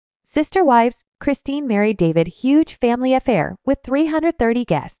Sister wives, Christine married David, huge family affair with 330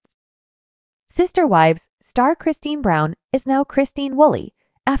 guests. Sister wives, star Christine Brown is now Christine Woolley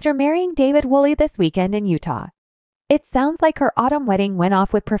after marrying David Woolley this weekend in Utah. It sounds like her autumn wedding went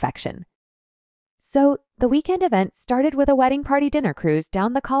off with perfection. So, the weekend event started with a wedding party dinner cruise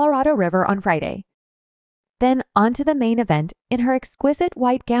down the Colorado River on Friday. Then on to the main event in her exquisite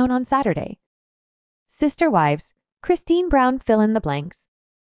white gown on Saturday. Sister wives, Christine Brown fill in the blanks.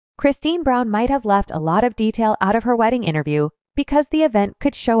 Christine Brown might have left a lot of detail out of her wedding interview because the event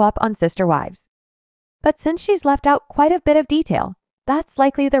could show up on Sister Wives. But since she's left out quite a bit of detail, that's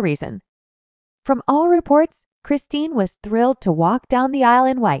likely the reason. From all reports, Christine was thrilled to walk down the aisle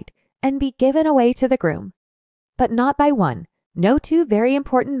in white and be given away to the groom. But not by one, no two very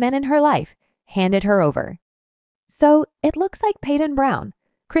important men in her life handed her over. So it looks like Peyton Brown,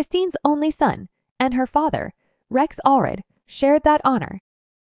 Christine's only son, and her father, Rex Allred, shared that honor.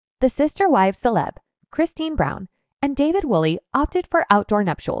 The sister wives celeb, Christine Brown, and David Woolley opted for outdoor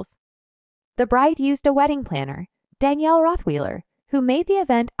nuptials. The bride used a wedding planner, Danielle Rothweiler, who made the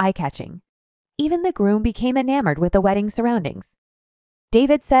event eye-catching. Even the groom became enamored with the wedding surroundings.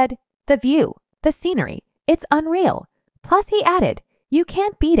 David said, "The view, the scenery, it's unreal." Plus he added, "You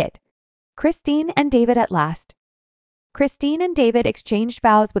can't beat it." Christine and David at last. Christine and David exchanged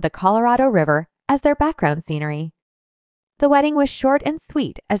vows with the Colorado River as their background scenery. The wedding was short and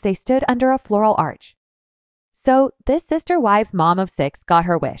sweet as they stood under a floral arch. So, this sister wives' mom of 6 got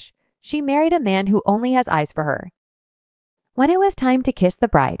her wish. She married a man who only has eyes for her. When it was time to kiss the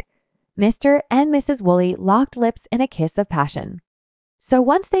bride, Mr. and Mrs. Woolley locked lips in a kiss of passion. So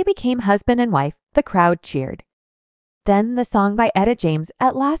once they became husband and wife, the crowd cheered. Then the song by Etta James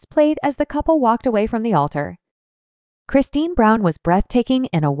at last played as the couple walked away from the altar. Christine Brown was breathtaking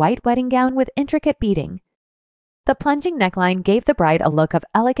in a white wedding gown with intricate beading. The plunging neckline gave the bride a look of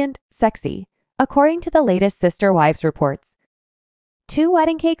elegant, sexy, according to the latest Sister Wives reports. 2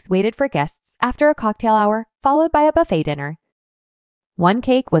 wedding cakes waited for guests after a cocktail hour, followed by a buffet dinner. One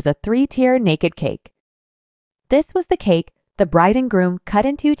cake was a 3-tier naked cake. This was the cake the bride and groom cut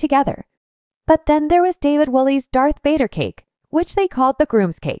in 2 together. But then there was David Woolley's Darth Vader cake, which they called the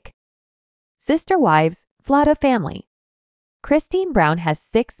groom's cake. Sister wives, Vlada family. Christine Brown has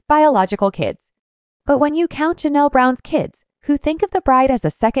 6 biological kids. But when you count Janelle Brown's kids, who think of the bride as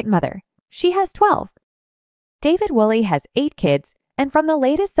a second mother, she has 12. David Woolley has 8 kids, and from the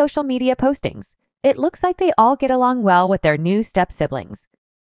latest social media postings, it looks like they all get along well with their new step-siblings.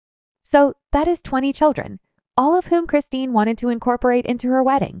 So that is 20 children, all of whom Christine wanted to incorporate into her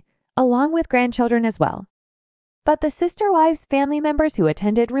wedding, along with grandchildren as well. But the sister wives' family members who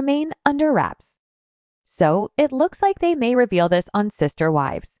attended remain under wraps. So it looks like they may reveal this on Sister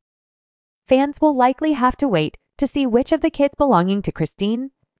Wives. Fans will likely have to wait to see which of the kids belonging to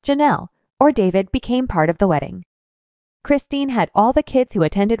Christine, Janelle, or David became part of the wedding. Christine had all the kids who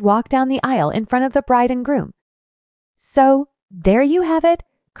attended walk down the aisle in front of the bride and groom. So, there you have it.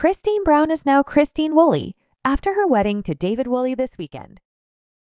 Christine Brown is now Christine Woolley after her wedding to David Woolley this weekend.